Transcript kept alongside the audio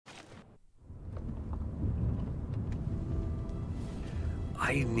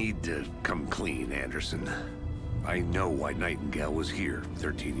I need to come clean, Anderson. I know why Nightingale was here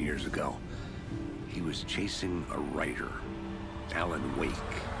 13 years ago. He was chasing a writer, Alan Wake.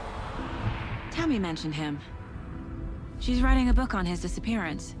 Tammy mentioned him. She's writing a book on his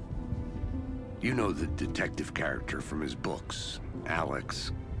disappearance. You know the detective character from his books,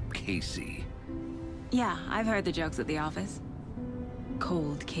 Alex Casey. Yeah, I've heard the jokes at the office.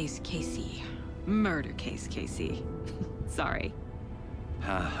 Cold case Casey. Murder case Casey. Sorry.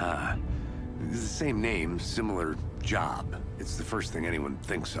 Haha. It's the same name, similar job. It's the first thing anyone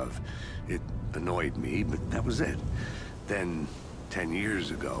thinks of. It annoyed me, but that was it. Then, 10 years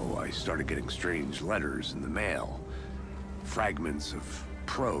ago, I started getting strange letters in the mail. Fragments of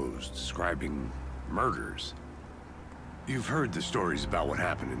prose describing murders. You've heard the stories about what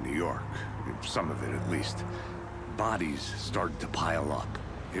happened in New York. Some of it, at least. Bodies started to pile up.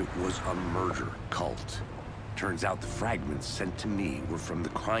 It was a murder cult. Turns out the fragments sent to me were from the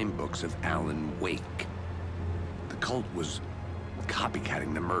crime books of Alan Wake. The cult was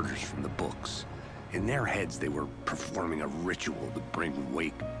copycatting the murders from the books. In their heads, they were performing a ritual to bring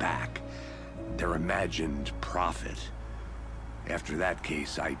Wake back. Their imagined prophet. After that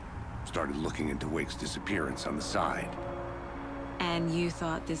case, I started looking into Wake's disappearance on the side. And you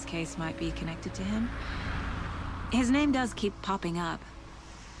thought this case might be connected to him? His name does keep popping up.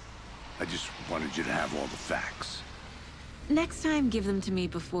 I just wanted you to have all the facts. Next time, give them to me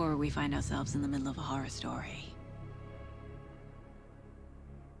before we find ourselves in the middle of a horror story.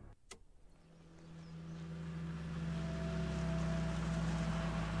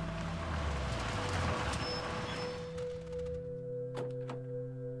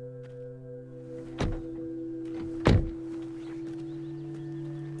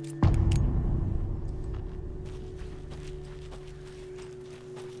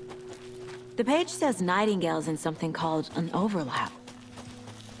 The page says Nightingale's in something called an overlap.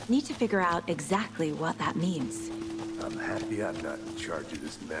 Need to figure out exactly what that means. I'm happy I'm not in charge of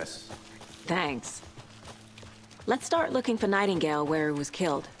this mess. Thanks. Let's start looking for Nightingale where he was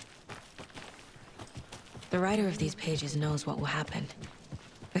killed. The writer of these pages knows what will happen.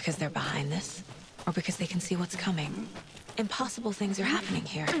 Because they're behind this, or because they can see what's coming. Impossible things are happening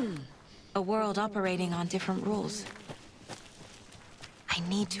here. A world operating on different rules. I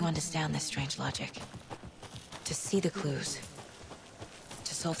need to understand this strange logic. To see the clues.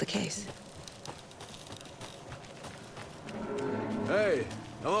 To solve the case. Hey,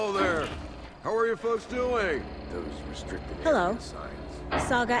 hello there. How are you folks doing? Those restricted Hello. area signs.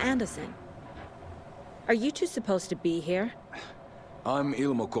 Saga Anderson. Are you two supposed to be here? I'm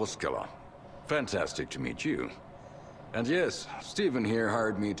Ilmo Koskela. Fantastic to meet you. And yes, Stephen here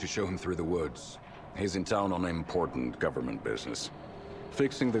hired me to show him through the woods. He's in town on important government business.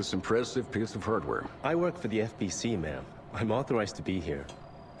 Fixing this impressive piece of hardware. I work for the FBC, ma'am. I'm authorized to be here.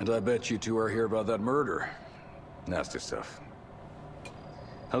 And I bet you two are here about that murder. Nasty stuff.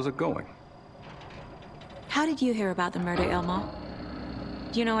 How's it going? How did you hear about the murder, Ilmo?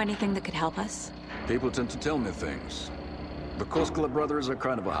 Do you know anything that could help us? People tend to tell me things. The Koskela brothers are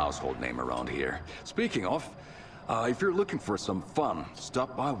kind of a household name around here. Speaking of, if you're looking for some fun,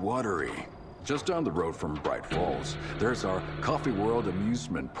 stop by Watery. Just down the road from Bright Falls, there's our Coffee World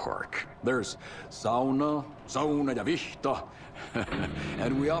amusement park. There's sauna ja vihta.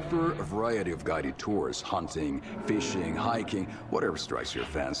 And we offer a variety of guided tours, hunting, fishing, hiking, whatever strikes your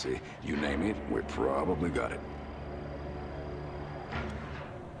fancy. You name it, we probably got it.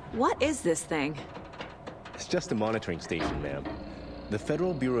 What is this thing? It's just a monitoring station, ma'am. The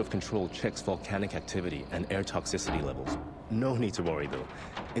Federal Bureau of Control checks volcanic activity and air toxicity levels. No need to worry, though.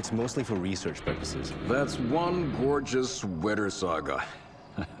 It's mostly for research purposes. That's one gorgeous sweater, Saga.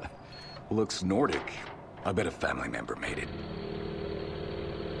 Looks Nordic. I bet a family member made it.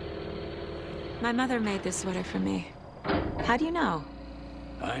 My mother made this sweater for me. How do you know?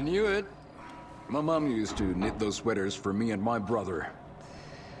 I knew it. My mom used to knit those sweaters for me and my brother.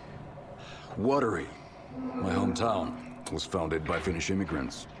 Watery, my hometown, was founded by Finnish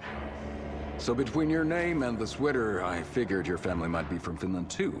immigrants. So between your name and the sweater, I figured your family might be from Finland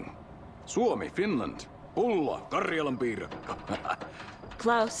too. Suomi, Finland. Pulla, Karjalan piirakka.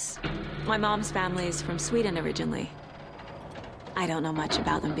 Close. My mom's family is from Sweden originally. I don't know much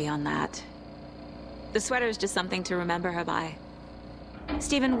about them beyond that. The sweater is just something to remember her by.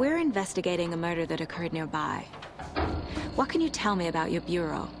 Stephen, we're investigating a murder that occurred nearby. What can you tell me about your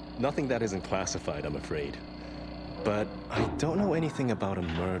bureau? Nothing that isn't classified, I'm afraid. But I don't know anything about a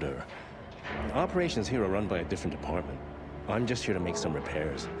murder. Operations here are run by a different department. I'm just here to make some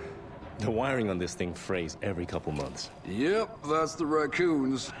repairs. The wiring on this thing frays every couple months. Yep, that's the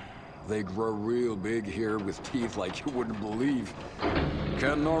raccoons. They grow real big here with teeth like you wouldn't believe.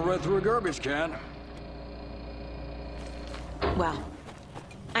 Can't nor right through a garbage can. Well,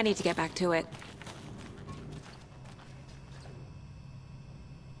 I need to get back to it.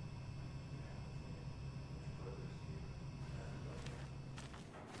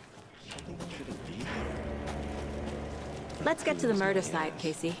 Let's get to the murder site,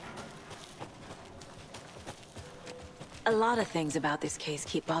 Casey. A lot of things about this case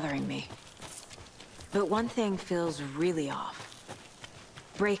keep bothering me. But one thing feels really off.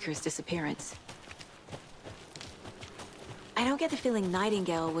 Breaker's disappearance. I don't get the feeling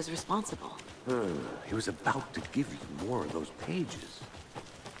Nightingale was responsible. He was about to give you more of those pages.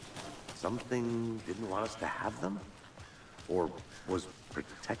 Something didn't want us to have them? Or was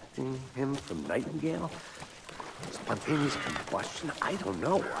protecting him from Nightingale? Spontaneous combustion? I don't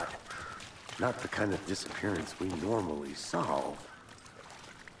know. Not the kind of disappearance we normally solve.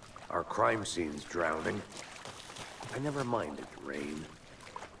 Our crime scene's drowning. I never minded rain.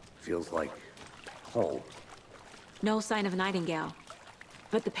 Feels like home. No sign of Nightingale.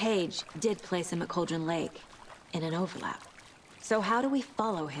 But the page did place him at Cauldron Lake, in an overlap. So how do we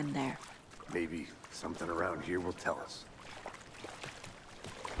follow him there? Maybe something around here will tell us.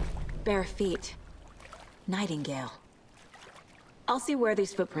 Bare feet. Nightingale. I'll see where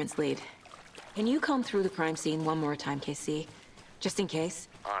these footprints lead. Can you comb through the crime scene one more time, KC? Just in case?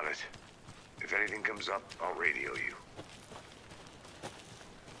 On it. If anything comes up, I'll radio you.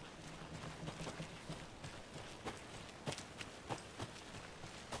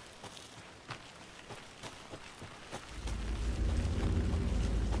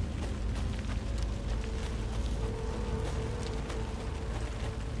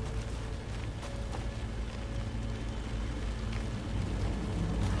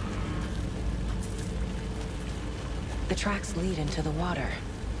 The tracks lead into the water.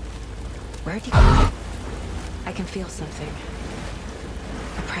 Where'd you go? I can feel something.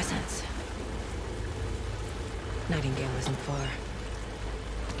 A presence. Nightingale isn't far.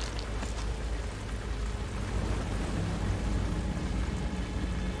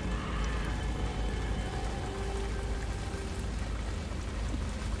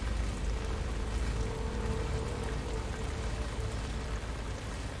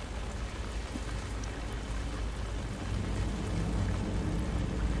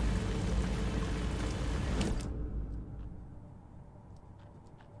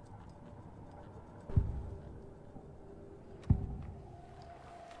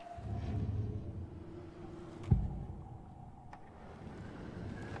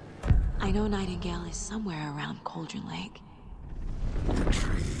 I know Nightingale is somewhere around Cauldron Lake. The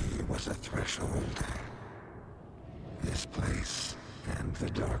tree was a threshold. This place and the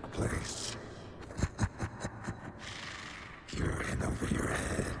dark place. You're in over your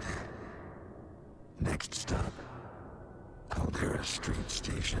head. Next stop, Caldera Street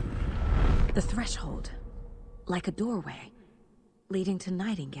Station. The threshold. Like a doorway. Leading to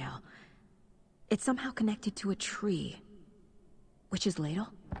Nightingale. It's somehow connected to a tree. Witch's Ladle?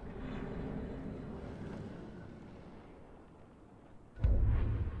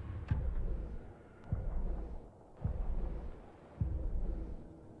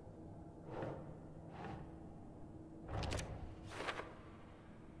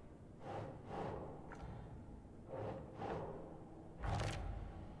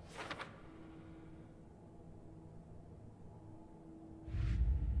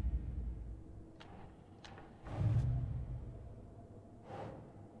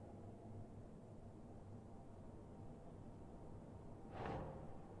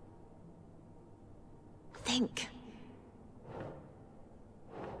 Think.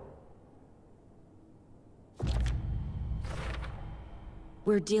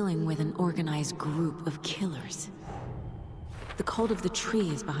 We're dealing with an organized group of killers. The cult of the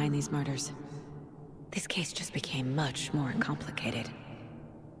tree is behind these murders. This case just became much more complicated.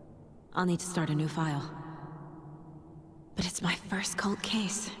 I'll need to start a new file. But it's my first cult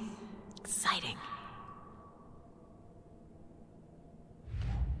case. Exciting.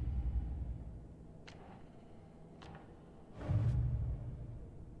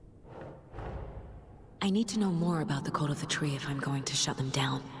 I need to know more about the cult of the tree if I'm going to shut them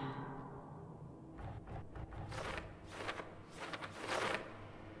down.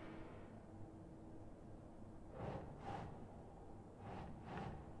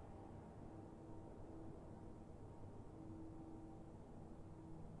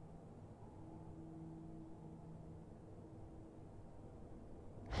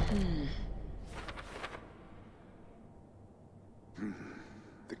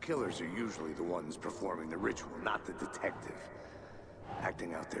 The killers are usually the ones performing the ritual, not the detective.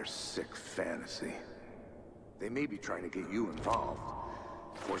 Acting out their sick fantasy. They may be trying to get you involved,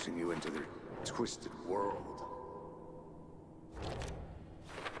 forcing you into their twisted world.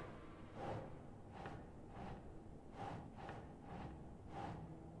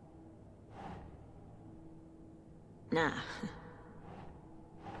 Nah.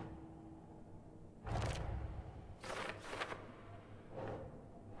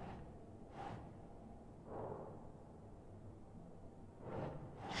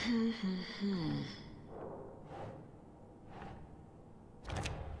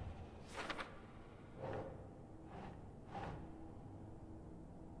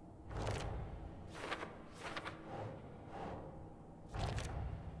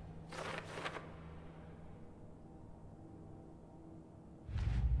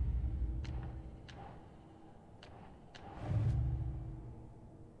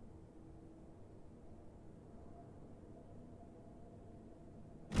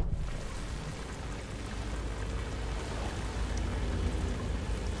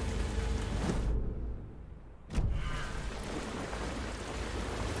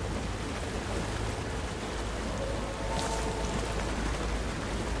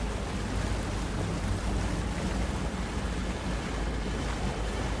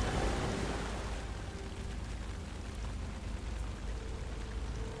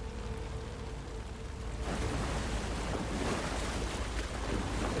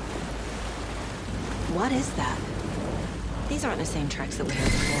 What is that? These aren't the same tracks that we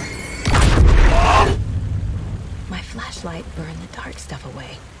heard before. My flashlight burned the dark stuff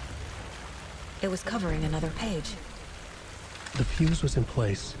away. It was covering another page. The fuse was in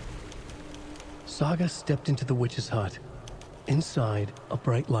place. Saga stepped into the witch's hut. Inside, a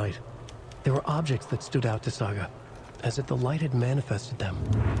bright light. There were objects that stood out to Saga, as if the light had manifested them.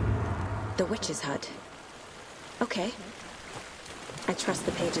 The witch's hut. Okay. I trust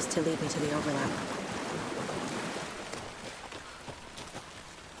the pages to lead me to the overlap.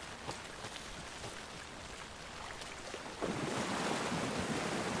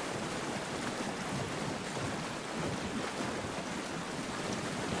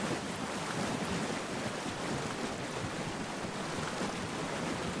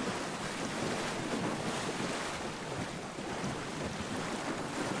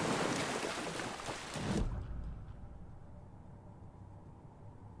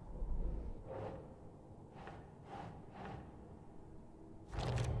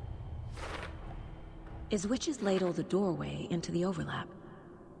 Is Witch's Ladle the doorway into the overlap?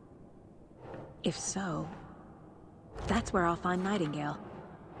 If so, that's where I'll find Nightingale.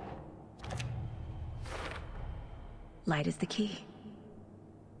 Light is the key.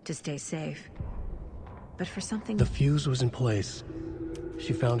 To stay safe. But for something... The fuse was in place.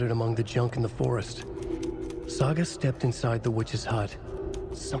 She found it among the junk in the forest. Saga stepped inside the witch's hut.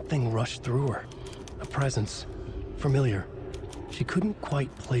 Something rushed through her. A presence. Familiar. She couldn't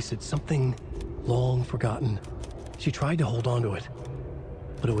quite place it. Something... long forgotten. She tried to hold on to it,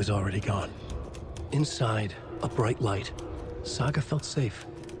 but it was already gone. Inside, a bright light. Saga felt safe,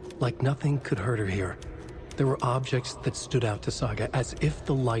 like nothing could hurt her here. There were objects that stood out to Saga, as if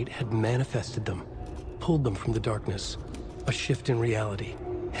the light had manifested them, pulled them from the darkness. A shift in reality,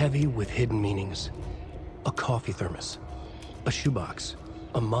 heavy with hidden meanings. A coffee thermos, a shoebox,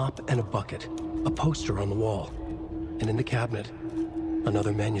 a mop and a bucket, a poster on the wall, and in the cabinet,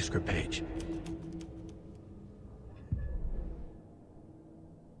 another manuscript page.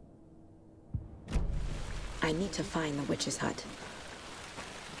 I need to find the witch's hut.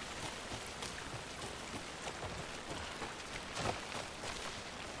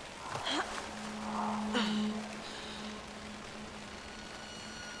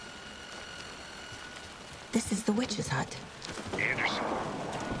 This is the witch's hut. Anderson,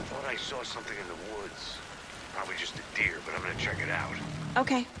 thought I saw something in the woods. Probably just a deer, but I'm gonna check it out.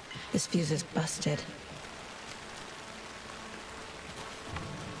 Okay. This fuse is busted.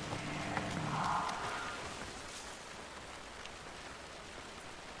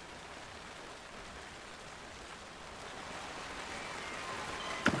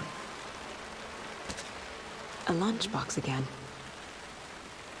 A lunchbox again.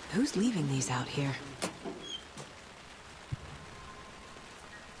 Who's leaving these out here?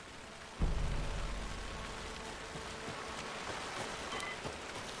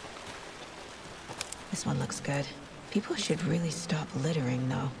 This one looks good. People should really stop littering,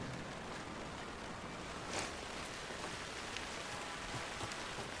 though.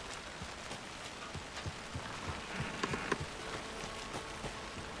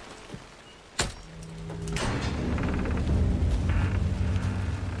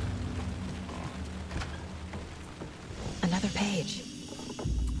 Another page.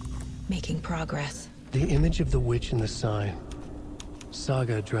 Making progress. The image of the witch in the sign.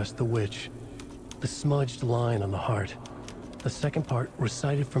 Saga addressed the witch. The smudged line on the heart. The second part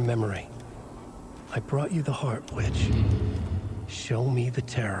recited from memory. I brought you the heart, witch. Show me the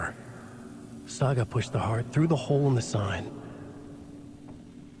terror. Saga pushed the heart through the hole in the sign.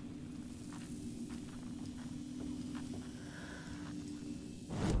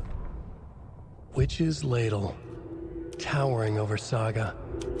 Witch's ladle, towering over Saga,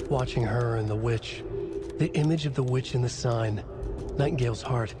 watching her and the witch. The image of the witch in the sign. Nightingale's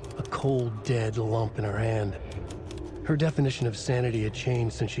heart, a cold, dead lump in her hand. Her definition of sanity had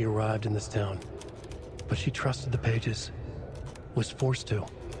changed since she arrived in this town. But she trusted the pages. Was forced to.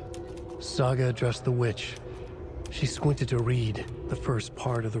 Saga addressed the witch. She squinted to read the first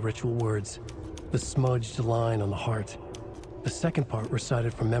part of the ritual words. The smudged line on the heart. The second part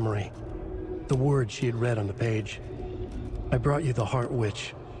recited from memory. The words she had read on the page. I brought you the heart,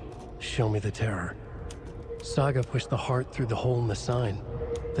 witch. Show me the terror. Saga pushed the heart through the hole in the sign.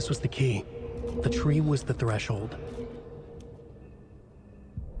 This was the key. The tree was the threshold.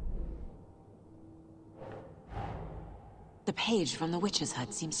 The page from the witch's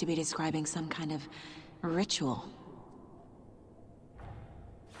hut seems to be describing some kind of ritual.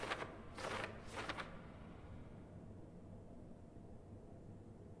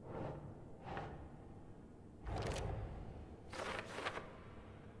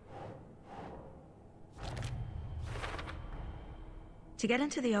 To get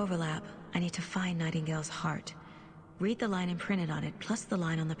into the overlap, I need to find Nightingale's heart. Read the line imprinted on it, plus the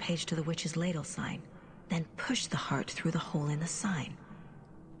line on the page to the witch's ladle sign. Then push the heart through the hole in the sign.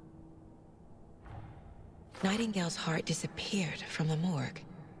 Nightingale's heart disappeared from the morgue.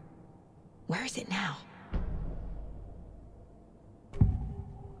 Where is it now?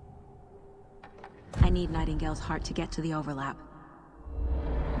 I need Nightingale's heart to get to the overlap.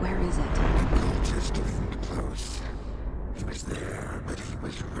 Where is it? The cultist leaned close. He was there, but he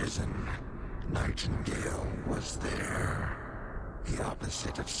was risen. Nightingale was there. The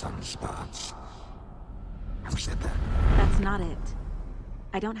opposite of sunspots. Who said that? That's not it.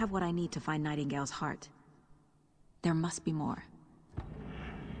 I don't have what I need to find Nightingale's heart. There must be more.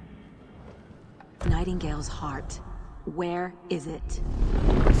 Nightingale's heart. Where is it?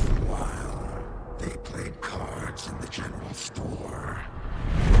 While they played cards in the general store,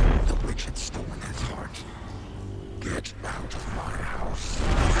 the witch had stolen his heart. Get out of my house.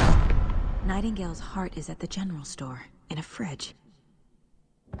 Nightingale's heart is at the general store, in a fridge.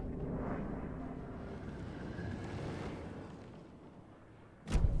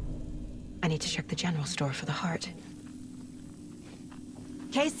 I need to check the general store for the heart.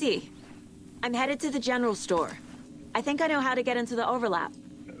 Casey! I'm headed to the general store. I think I know how to get into the overlap.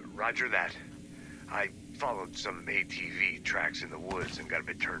 Roger that. I followed some ATV tracks in the woods and got a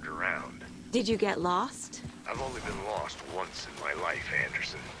bit turned around. Did you get lost? I've only been lost once in my life,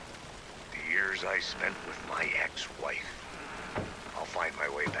 Anderson. The years I spent with my ex-wife. I'll find my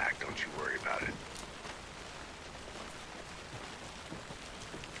way back, don't you worry about it.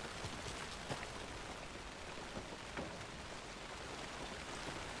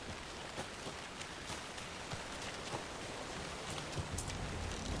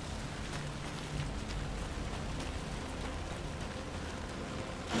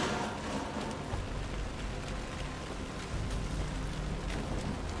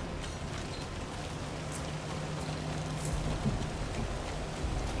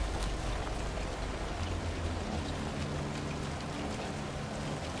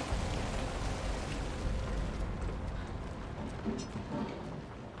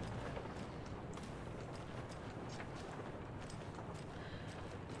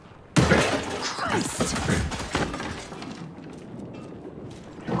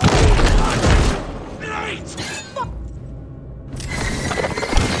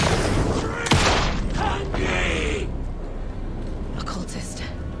 Occultist.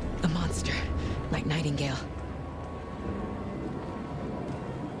 A monster. Like Nightingale.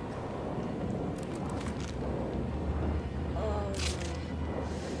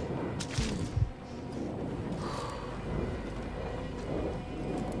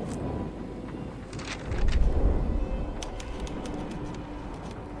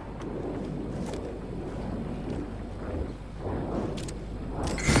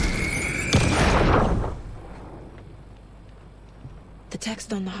 The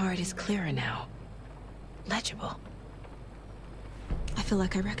text on the heart is clearer now. Legible. I feel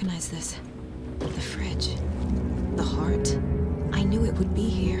like I recognize this. The fridge. The heart. I knew it would be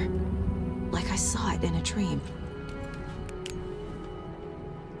here. Like I saw it in a dream.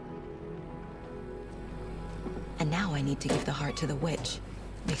 And now I need to give the heart to the witch.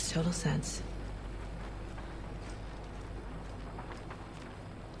 Makes total sense.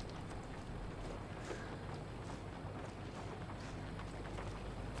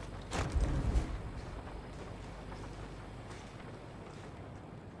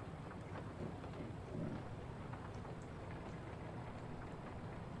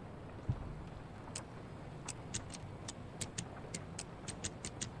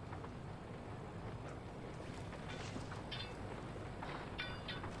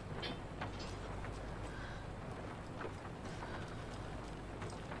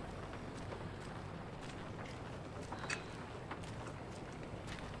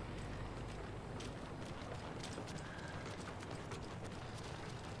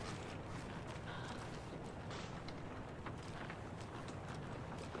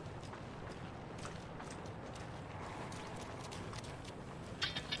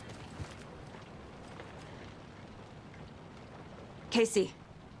 Casey,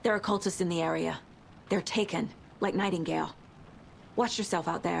 there are cultists in the area. They're taken, like Nightingale. Watch yourself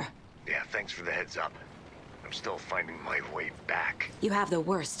out there. Yeah, thanks for the heads up. I'm still finding my way back. You have the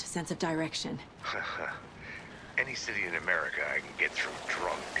worst sense of direction. Any city in America I can get through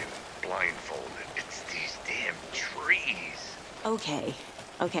drunk and blindfolded. It's these damn trees. Okay,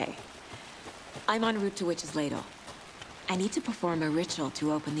 okay. I'm en route to Witch's Ladle. I need to perform a ritual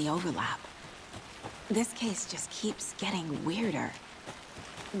to open the overlap. This case just keeps getting weirder.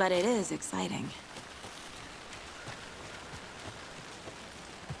 But it is exciting.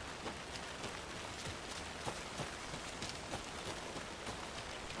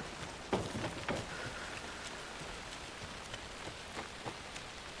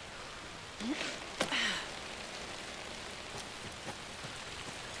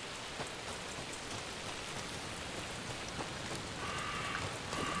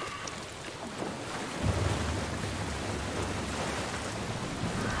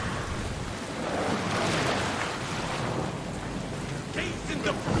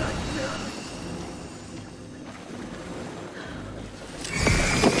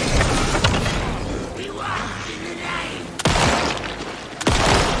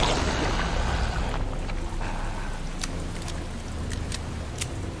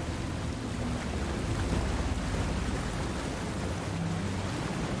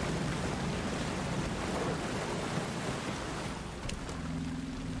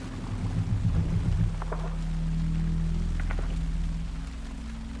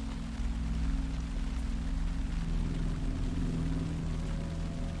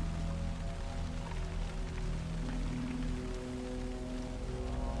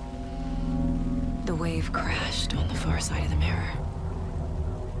 The wave crashed on the far side of the mirror.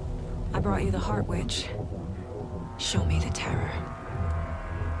 I brought you the Heart Witch. Show me the terror.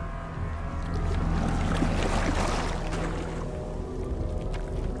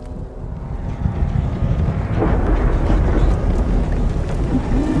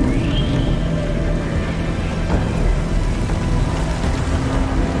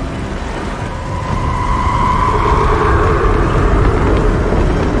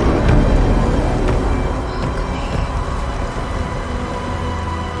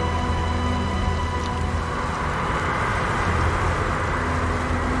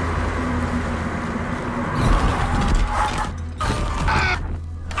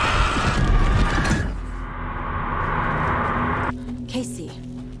 Casey,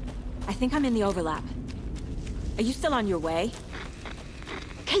 I think I'm in the overlap. Are you still on your way?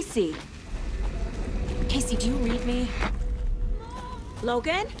 Casey! Casey, do you read me?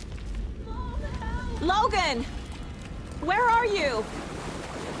 Logan? Logan! Where are you?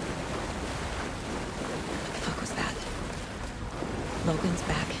 What the fuck was that? Logan's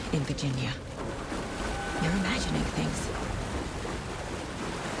back in Virginia. You're imagining things.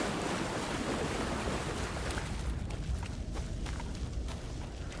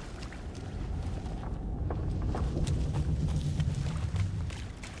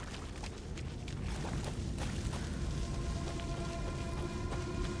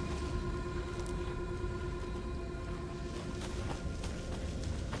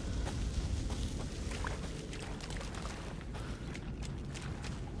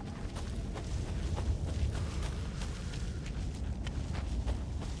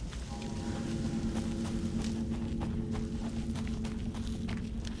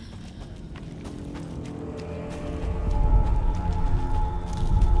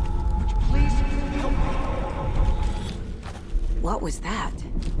 What was that?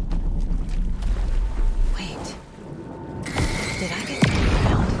 Wait. Did I get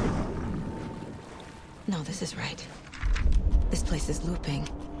found? No, this is right. This place is looping.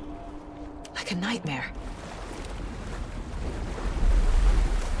 Like a nightmare.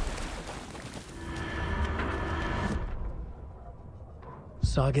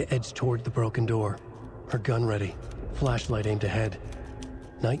 Saga edged toward the broken door, her gun ready, flashlight aimed ahead.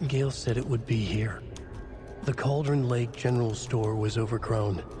 Nightingale said it would be here. The Cauldron Lake General Store was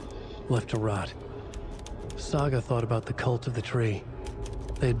overgrown, left to rot. Saga thought about the cult of the tree.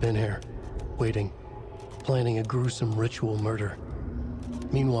 They had been here, waiting, planning a gruesome ritual murder.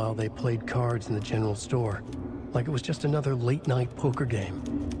 Meanwhile, they played cards in the general store, like it was just another late-night poker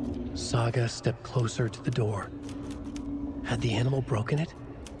game. Saga stepped closer to the door. Had the animal broken it?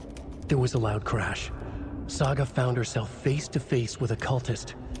 There was a loud crash. Saga found herself face to face with a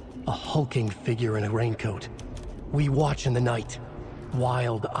cultist. A hulking figure in a raincoat. We watch in the night.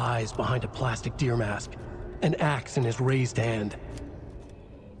 Wild eyes behind a plastic deer mask. An axe in his raised hand.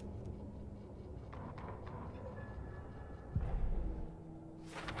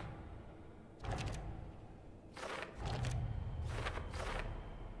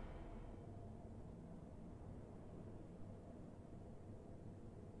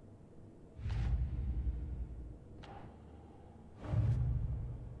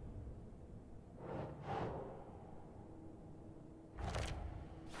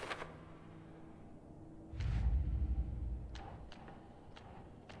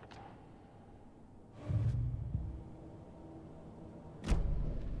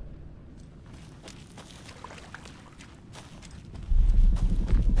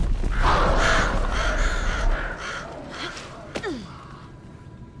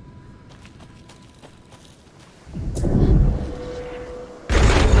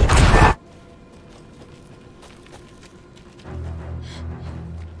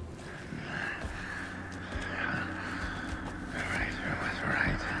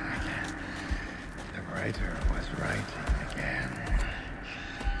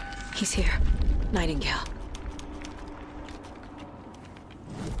 He's here. Nightingale.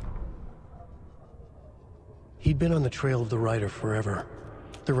 He'd been on the trail of the writer forever.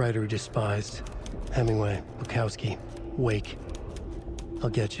 The writer he despised. Hemingway, Bukowski, Wake.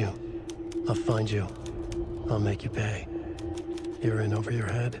 I'll get you. I'll find you. I'll make you pay. You're in over your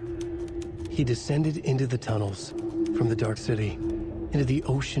head. He descended into the tunnels, from the Dark City, into the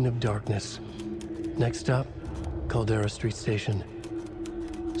ocean of darkness. Next stop, Caldera Street Station.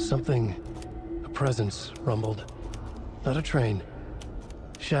 Something, a presence, rumbled. Not a train.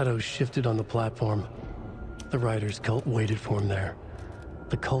 Shadows shifted on the platform. The writer's cult waited for him there.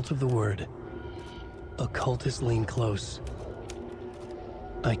 The cult of the word. Occultists lean close.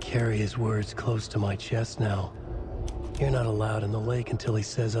 I carry his words close to my chest now. You're not allowed in the lake until he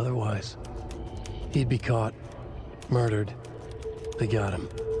says otherwise. He'd be caught, murdered. They got him.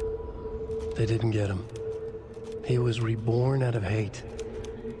 They didn't get him. He was reborn out of hate.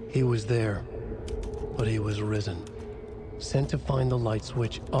 He was there, but he was risen. Sent to find the light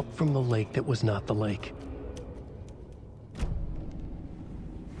switch up from the lake that was not the lake.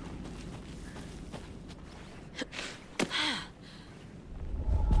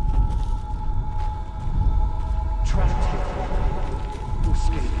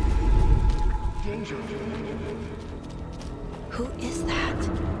 Who is that?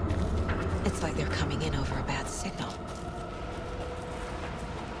 It's like they're coming in over a bad signal.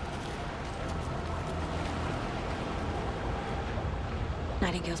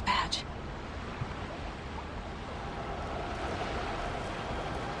 Nightingale's badge.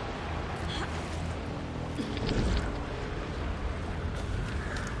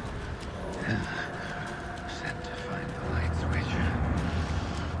 Sent to find the light switch.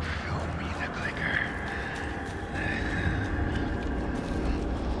 Show me the clicker.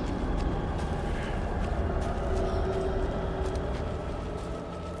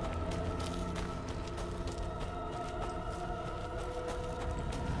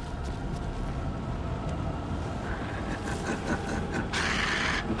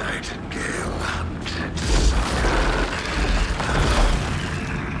 Nightingale hunted Saga.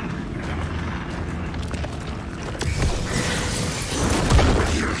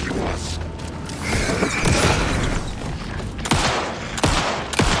 Here he was.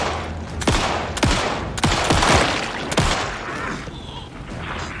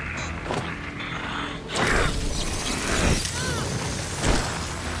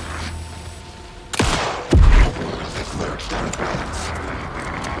 It lurched out of balance.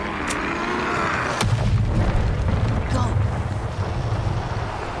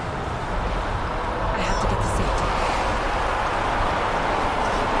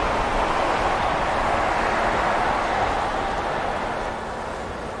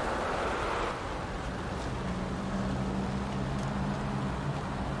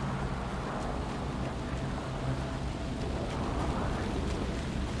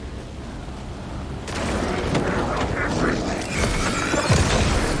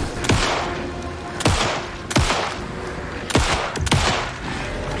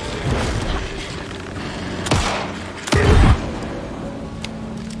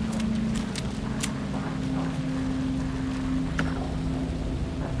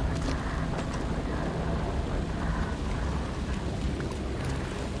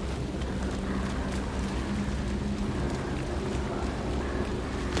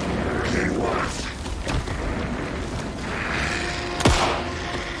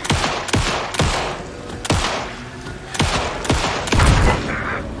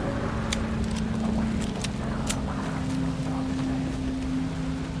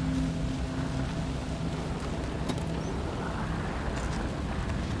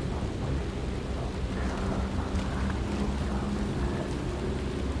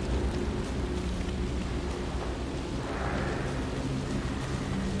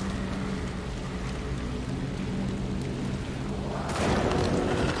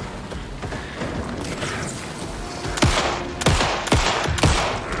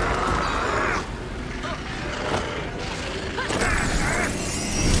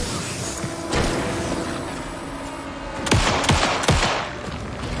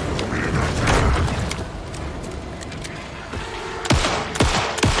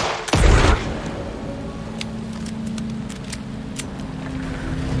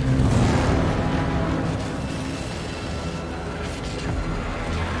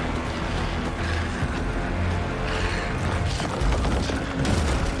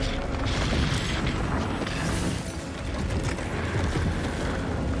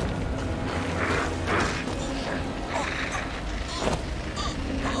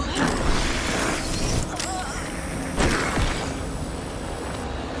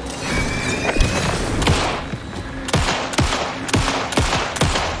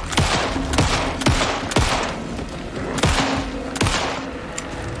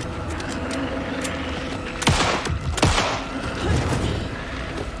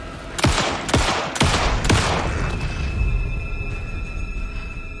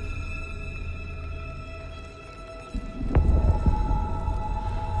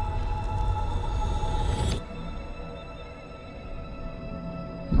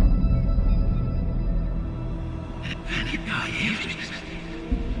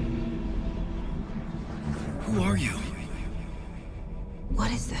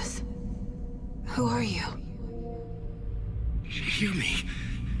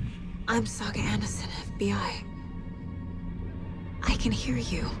 I'm Saga Anderson, FBI. I can hear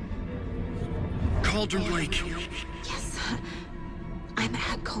you. Cauldron Lake. Yes, I'm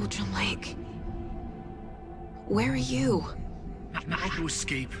at Cauldron Lake. Where are you? About to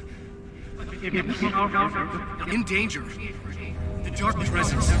escape. In danger. The Dark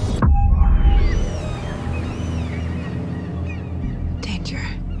Presence. Danger.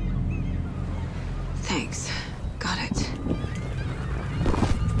 Thanks. Got it.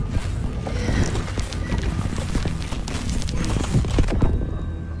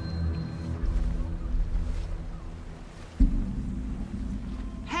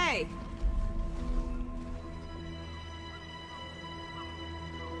 Hey!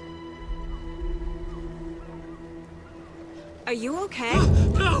 Are you okay?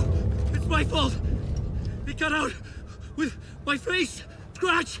 No! It's my fault! It got out with my face!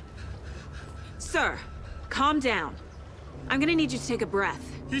 Scratch! Sir, calm down. I'm gonna need you to take a breath.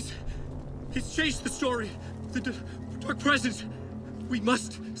 He's changed the story. The Dark Presence. We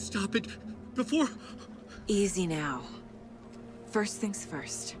must stop it before... Easy now. First things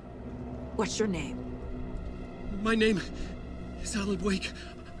first. What's your name? My name is Alan Wake.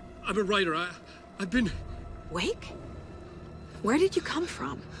 I'm a writer. I've been... Wake? Where did you come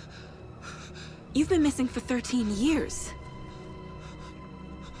from? You've been missing for 13 years.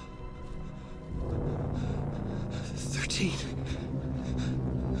 13.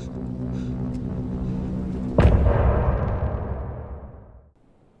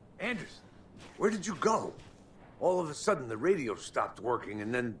 Anderson, where did you go? All of a sudden, the radio stopped working,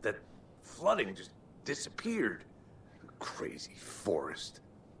 and then that flooding just disappeared. Crazy forest.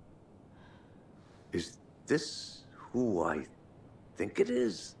 Is this who I think it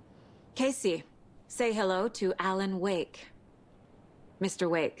is? Casey, say hello to Alan Wake. Mr.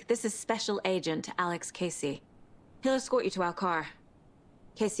 Wake, this is Special Agent Alex Casey. He'll escort you to our car.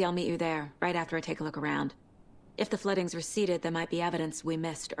 Casey, I'll meet you there, right after I take a look around. If the flooding's receded, there might be evidence we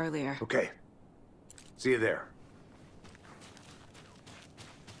missed earlier. Okay. See you there.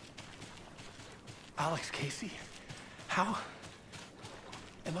 Alex Casey? How?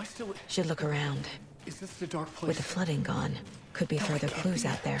 Am I still... Should look around. Is this the dark place? With the flooding gone, could be further clues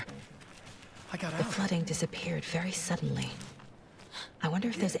out there. I got The out. flooding disappeared very suddenly. I wonder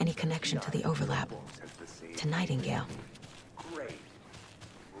if there's any connection to the overlap. To Nightingale. Great.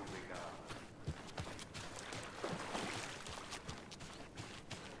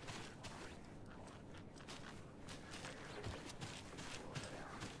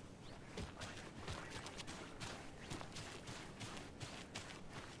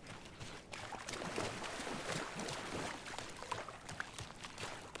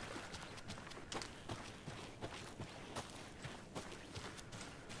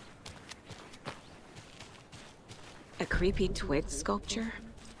 A creepy twig sculpture?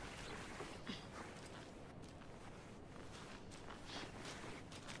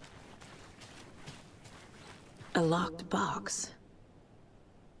 A locked box.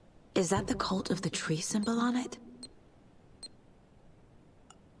 Is that the cult of the tree symbol on it?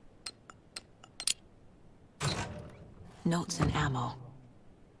 Notes and ammo.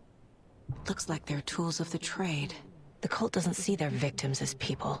 Looks like they're tools of the trade. The cult doesn't see their victims as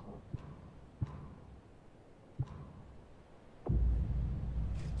people.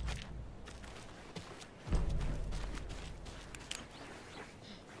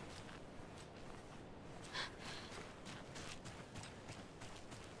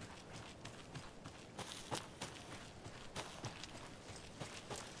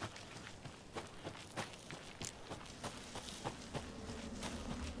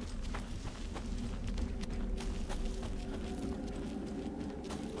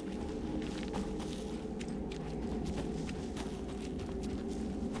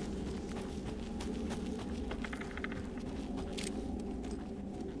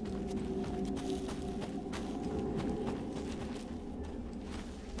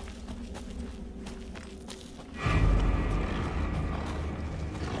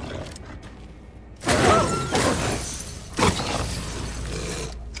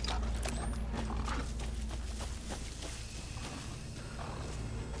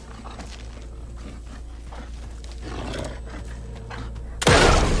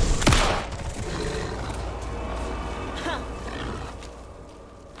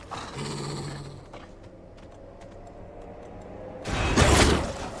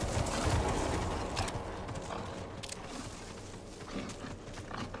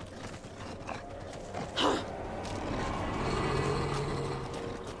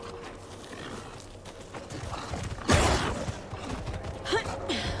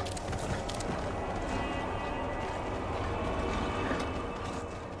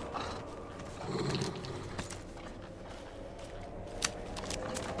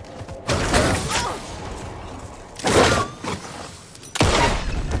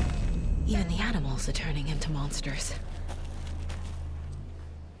 also turning into monsters.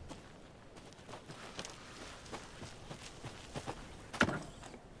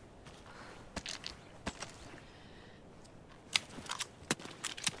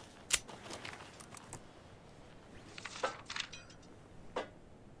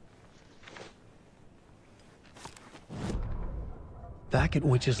 Back at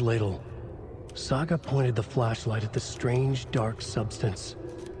Witch's Ladle, Saga pointed the flashlight at the strange, dark substance.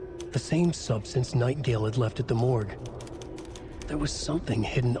 The same substance Nightingale had left at the morgue. There was something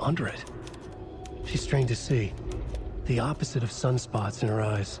hidden under it. She strained to see. The opposite of sunspots in her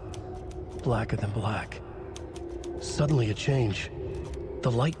eyes. Blacker than black. Suddenly a change.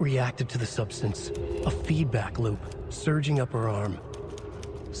 The light reacted to the substance. A feedback loop, surging up her arm.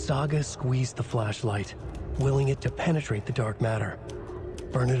 Saga squeezed the flashlight, willing it to penetrate the dark matter.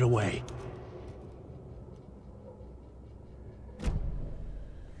 Burn it away.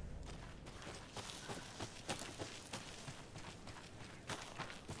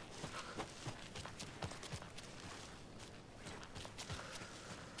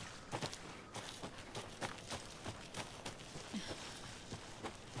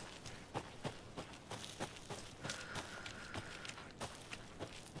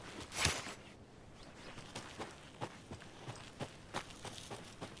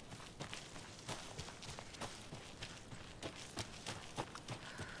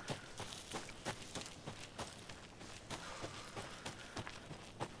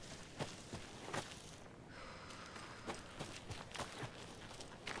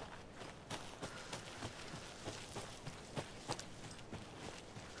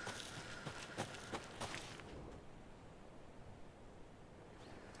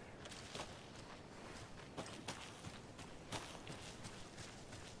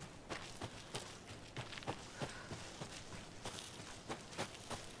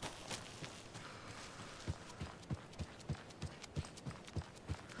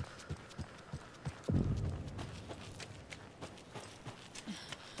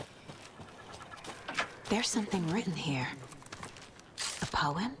 There's something written here. A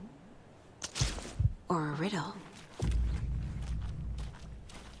poem? Or a riddle?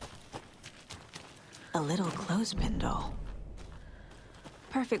 A little clothespin doll.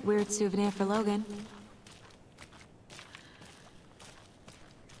 Perfect weird souvenir for Logan.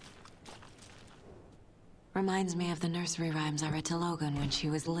 Reminds me of the nursery rhymes I read to Logan when she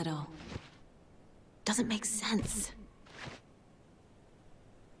was little. Doesn't make sense.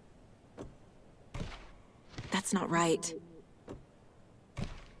 That's not right.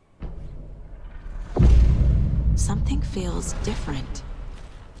 Something feels different.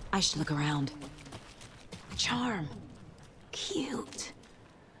 I should look around. Charm. Cute.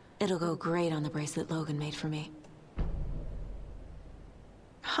 It'll go great on the bracelet Logan made for me.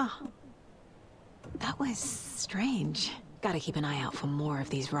 Huh. That was strange. Gotta keep an eye out for more of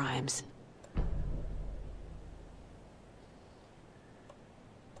these rhymes.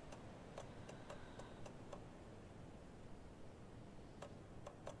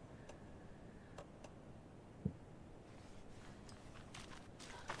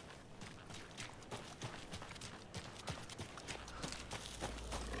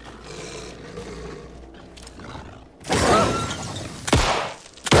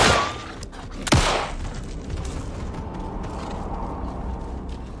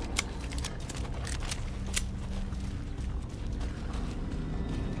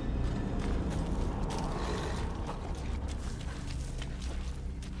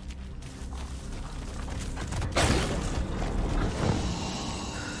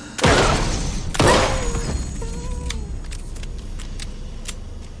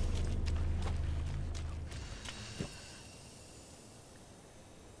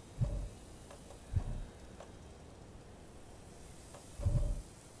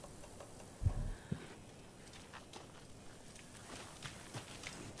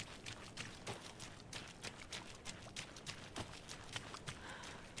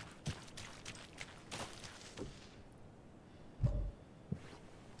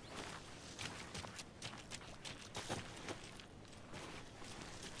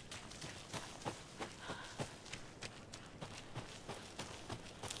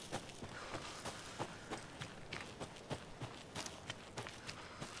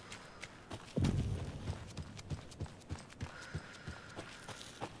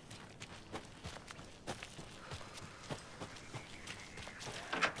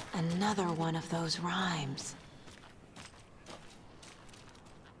 Another one of those rhymes.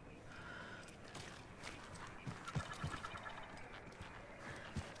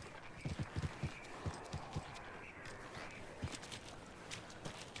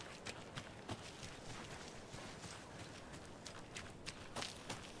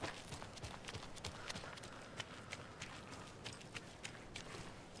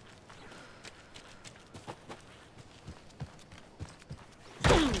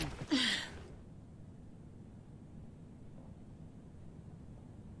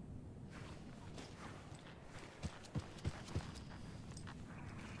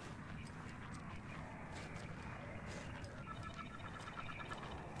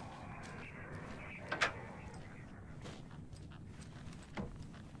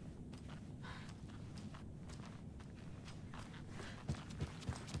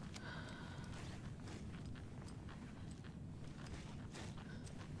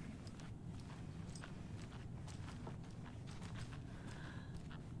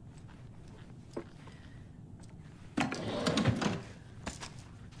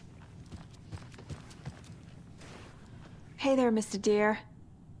 Hey there, Mr. Deer.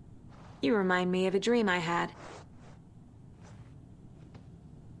 You remind me of a dream I had.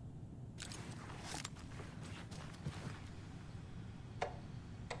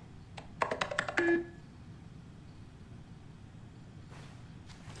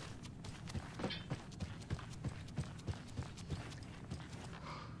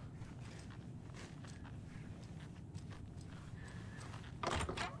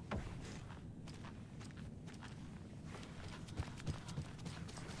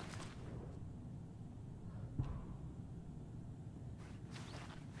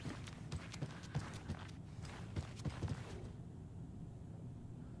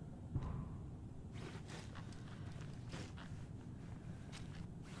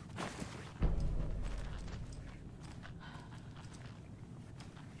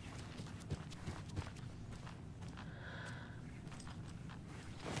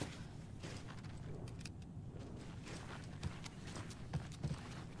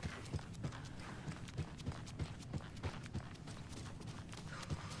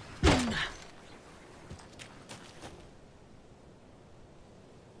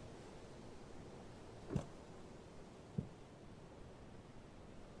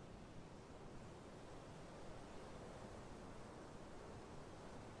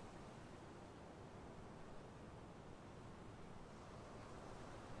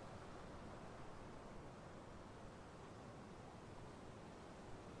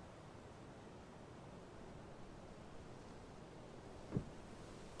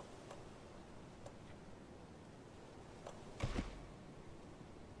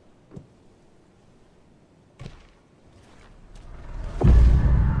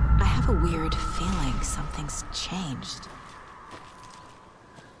 A weird feeling something's changed.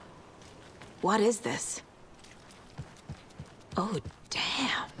 What is this? Oh,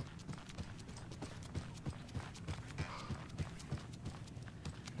 damn.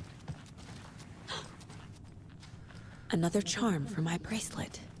 Another charm for my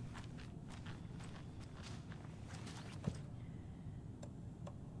bracelet.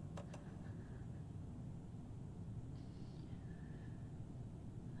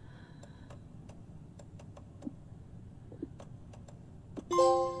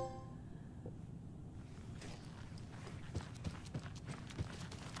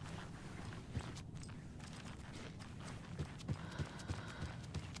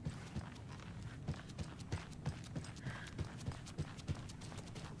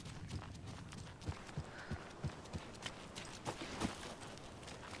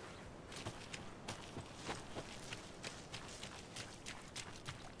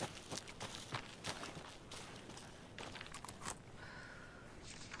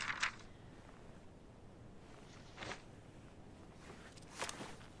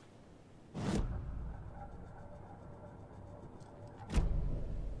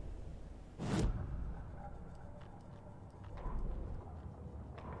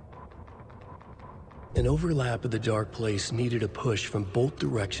 An overlap of the dark place needed a push from both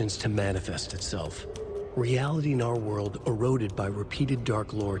directions to manifest itself. Reality in our world eroded by repeated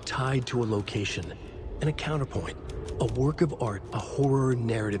dark lore tied to a location, and a counterpoint. A work of art, a horror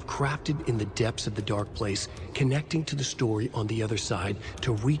narrative crafted in the depths of the dark place, connecting to the story on the other side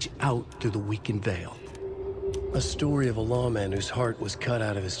to reach out through the weakened veil. A story of a lawman whose heart was cut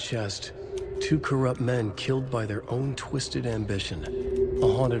out of his chest. Two corrupt men killed by their own twisted ambition.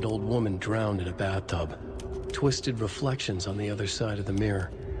 A haunted old woman drowned in a bathtub. Twisted reflections on the other side of the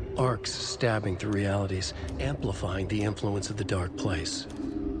mirror. Arcs stabbing through realities, amplifying the influence of the dark place.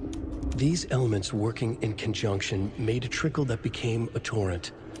 These elements working in conjunction made a trickle that became a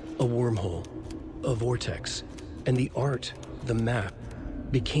torrent, a wormhole, a vortex, and the art, the map,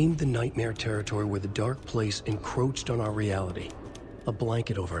 became the nightmare territory where the dark place encroached on our reality, a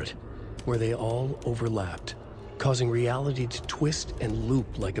blanket over it, where they all overlapped, causing reality to twist and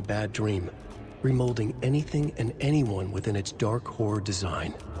loop like a bad dream, remolding anything and anyone within its dark horror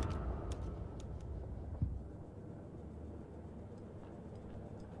design.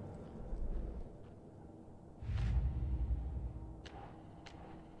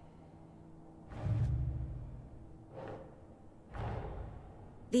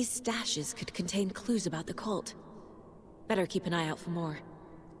 These stashes could contain clues about the cult. Better keep an eye out for more.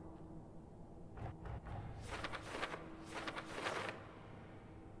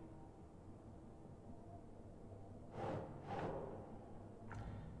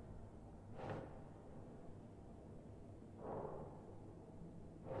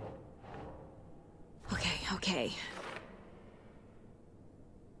 Okay.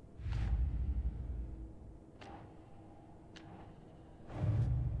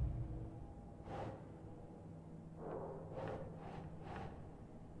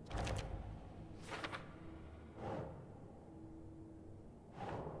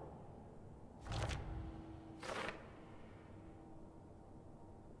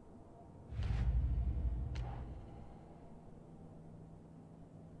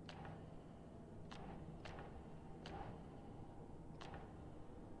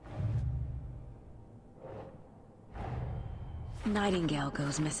 Nightingale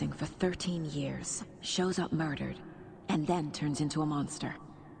goes missing for 13 years, shows up murdered, and then turns into a monster.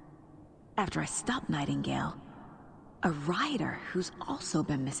 After I stop Nightingale, a rider who's also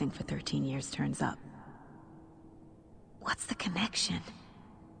been missing for 13 years turns up. What's the connection?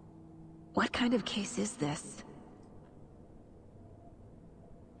 What kind of case is this?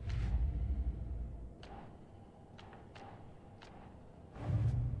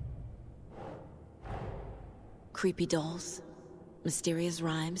 Creepy dolls. Mysterious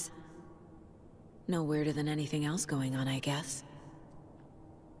rhymes. No weirder than anything else going on, I guess.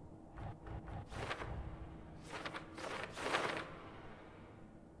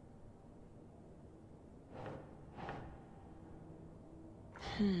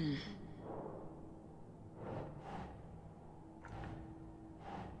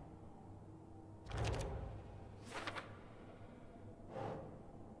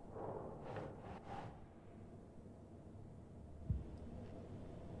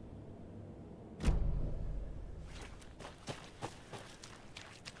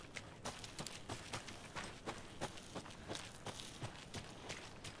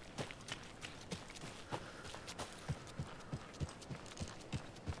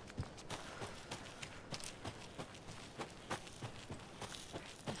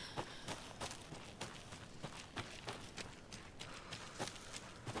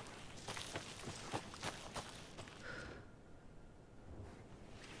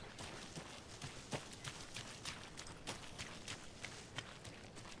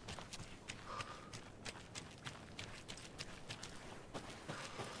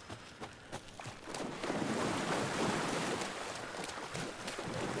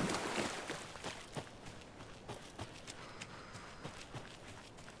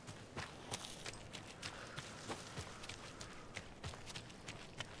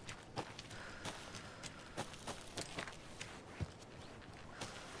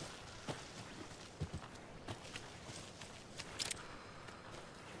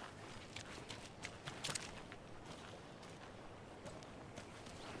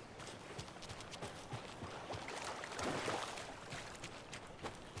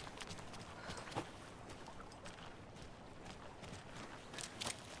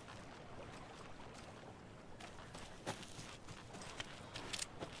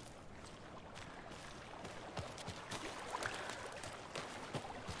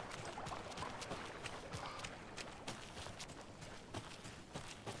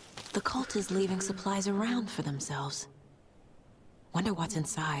 The cult is leaving supplies around for themselves. Wonder what's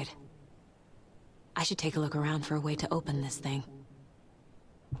inside. I should take a look around for a way to open this thing.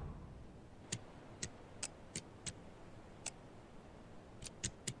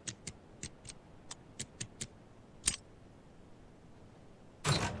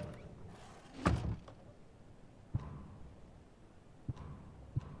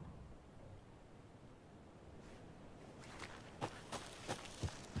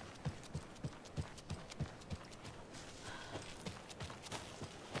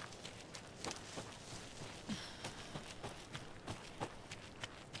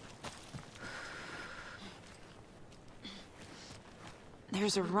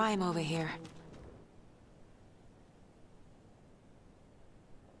 There's a rhyme over here.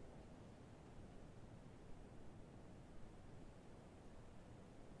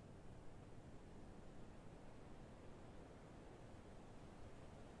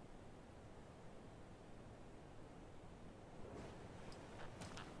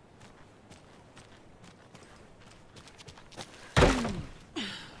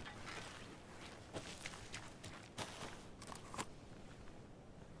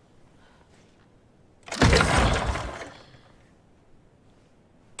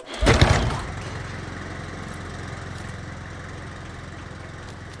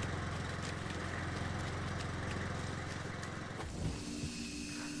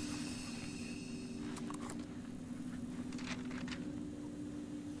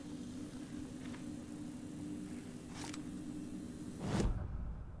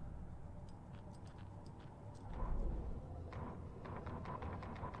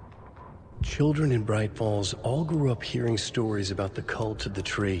 Children in Bright Falls all grew up hearing stories about the cult of the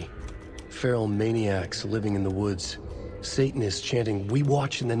tree. Feral maniacs living in the woods. Satanists chanting, "We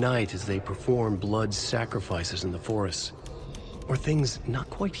watch in the night," as they perform blood sacrifices in the forests. Or things not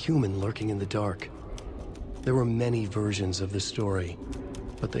quite human lurking in the dark. There were many versions of the story,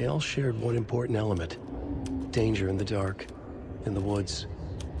 but they all shared one important element. Danger in the dark, in the woods.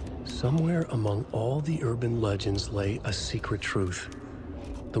 Somewhere among all the urban legends lay a secret truth.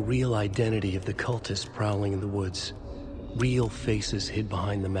 The real identity of the cultists prowling in the woods. Real faces hid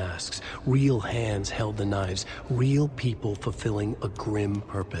behind the masks. Real hands held the knives. Real people fulfilling a grim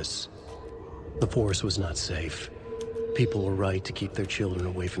purpose. The forest was not safe. People were right to keep their children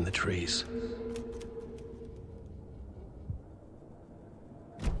away from the trees.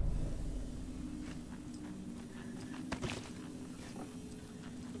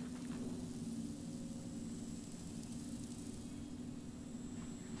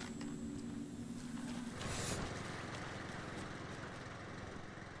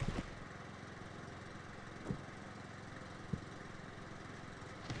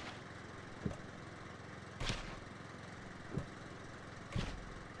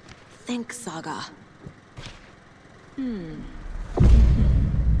 Think, Saga.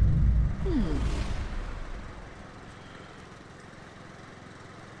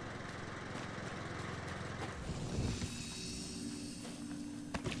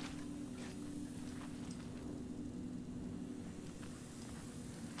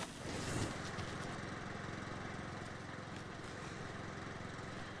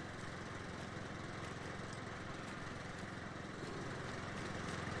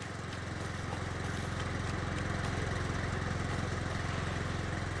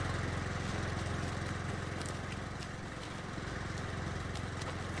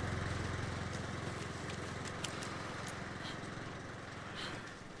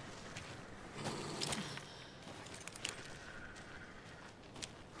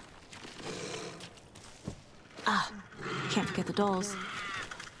 Can't forget the dolls.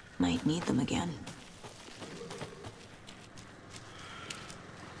 Might need them again.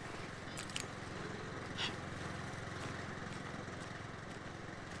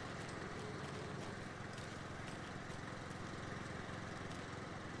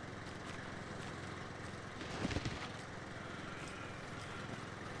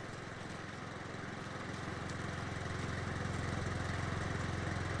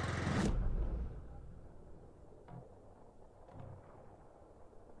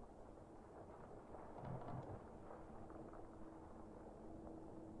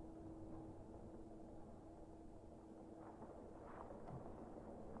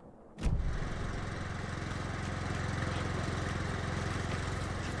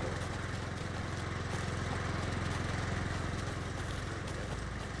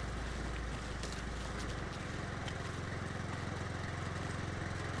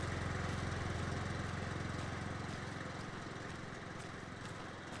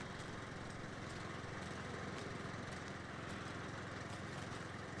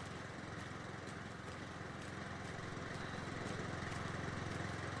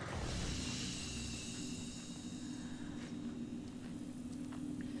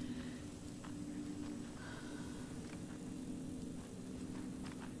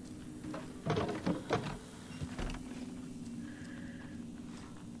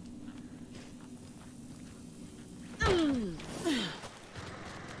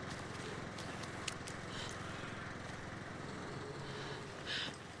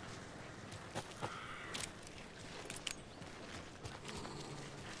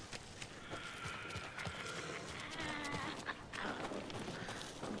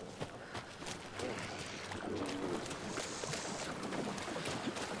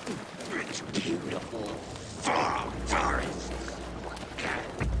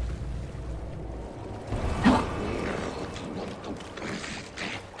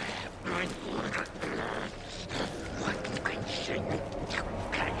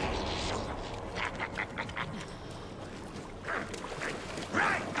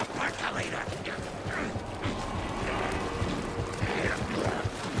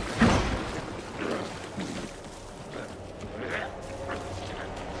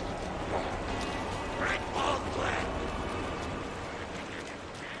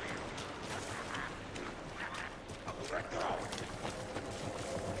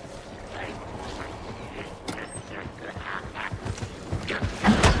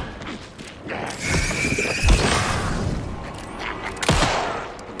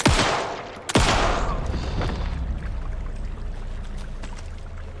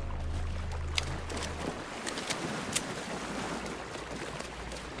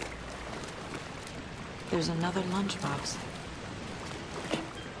 There's another lunchbox.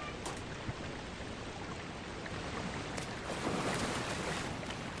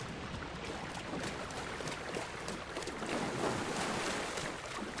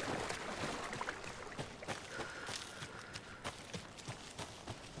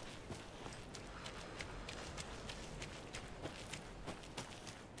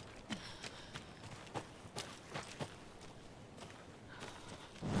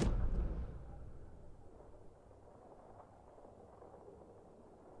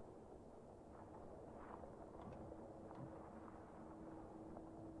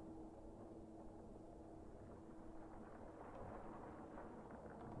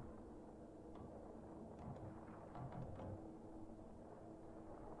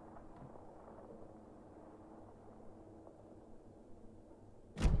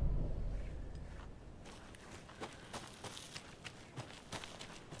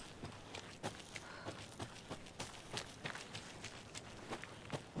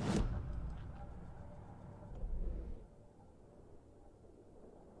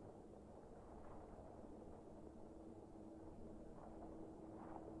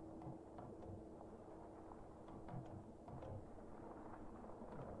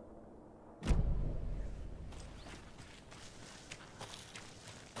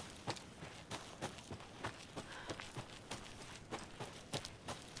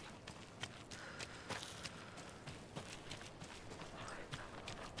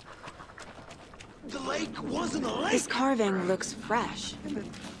 lake wasn't a lake! This carving looks fresh.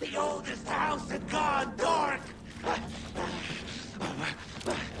 The oldest house had gone dark!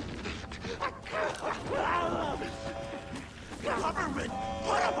 Government,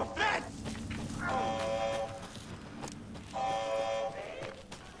 put up a fence!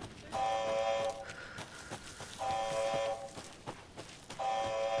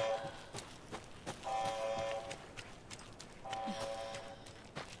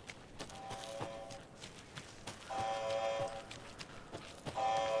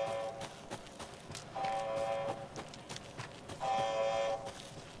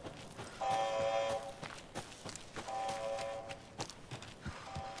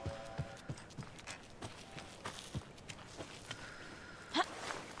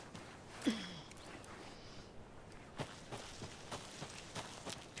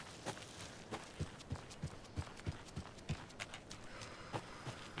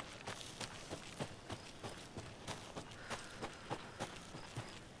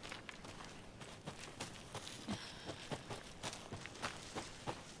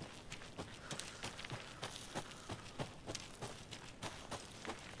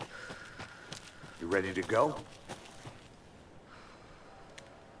 You ready to go?